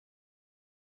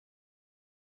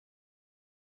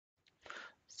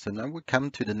So now we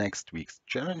come to the next week's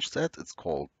challenge set. It's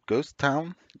called Ghost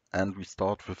Town, and we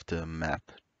start with the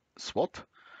map SWAT,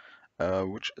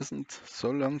 which isn't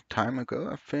so long time ago,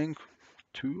 I think,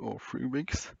 2 or 3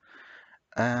 weeks.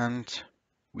 And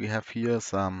we have here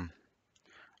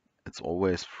it's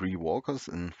always 3 walkers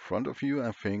in front of you.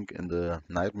 I think in the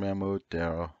nightmare mode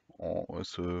there are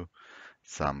also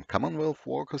some Commonwealth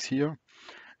walkers here.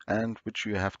 And which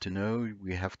you have to know,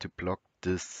 we have to block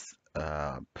this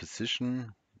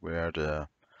position where the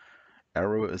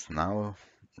arrow is now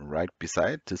right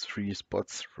beside these 3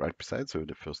 spots right beside. So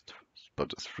the first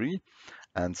spot is free,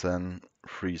 and then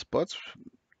 3 spots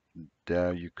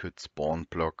there you could spawn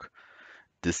block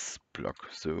this block.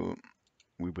 So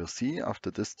we will see after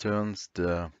this turns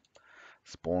the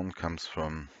spawn comes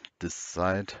from this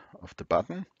side of the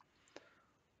button.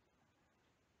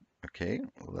 Okay,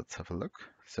 let's have a look.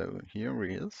 So here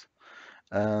he is,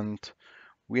 and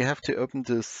we have to open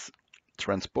this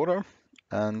transporter,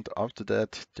 and after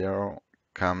that there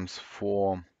comes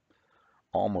 4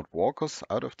 armored walkers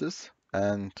out of this,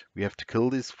 and we have to kill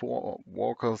these 4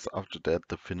 walkers. After that,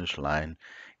 the finish line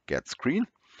gets green.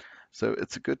 So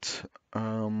it's a good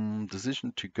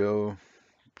decision to go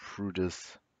through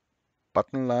this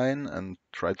button line and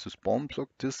try to spawn block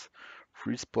this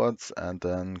 3 spots, and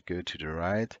then go to the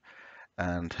right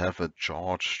and have a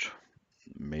charged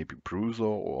maybe bruiser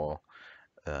or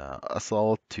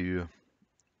assault to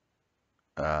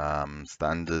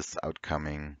stun this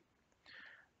outcoming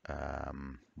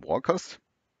walkers,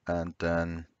 and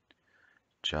then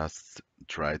just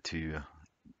try to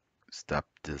stop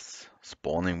this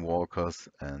spawning walkers.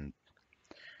 And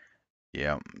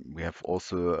yeah, we have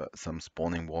also some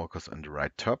spawning walkers on the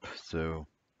right top, so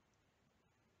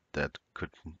that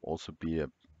could also be a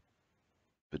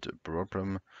bit a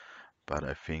problem. But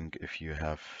I think if you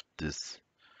have this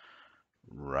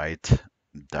right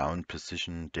down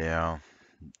position there,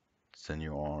 then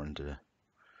you are on the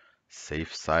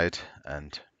safe side,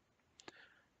 and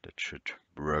that should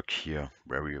work here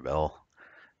very well.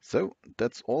 So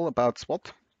that's all about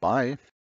SWAT. Bye.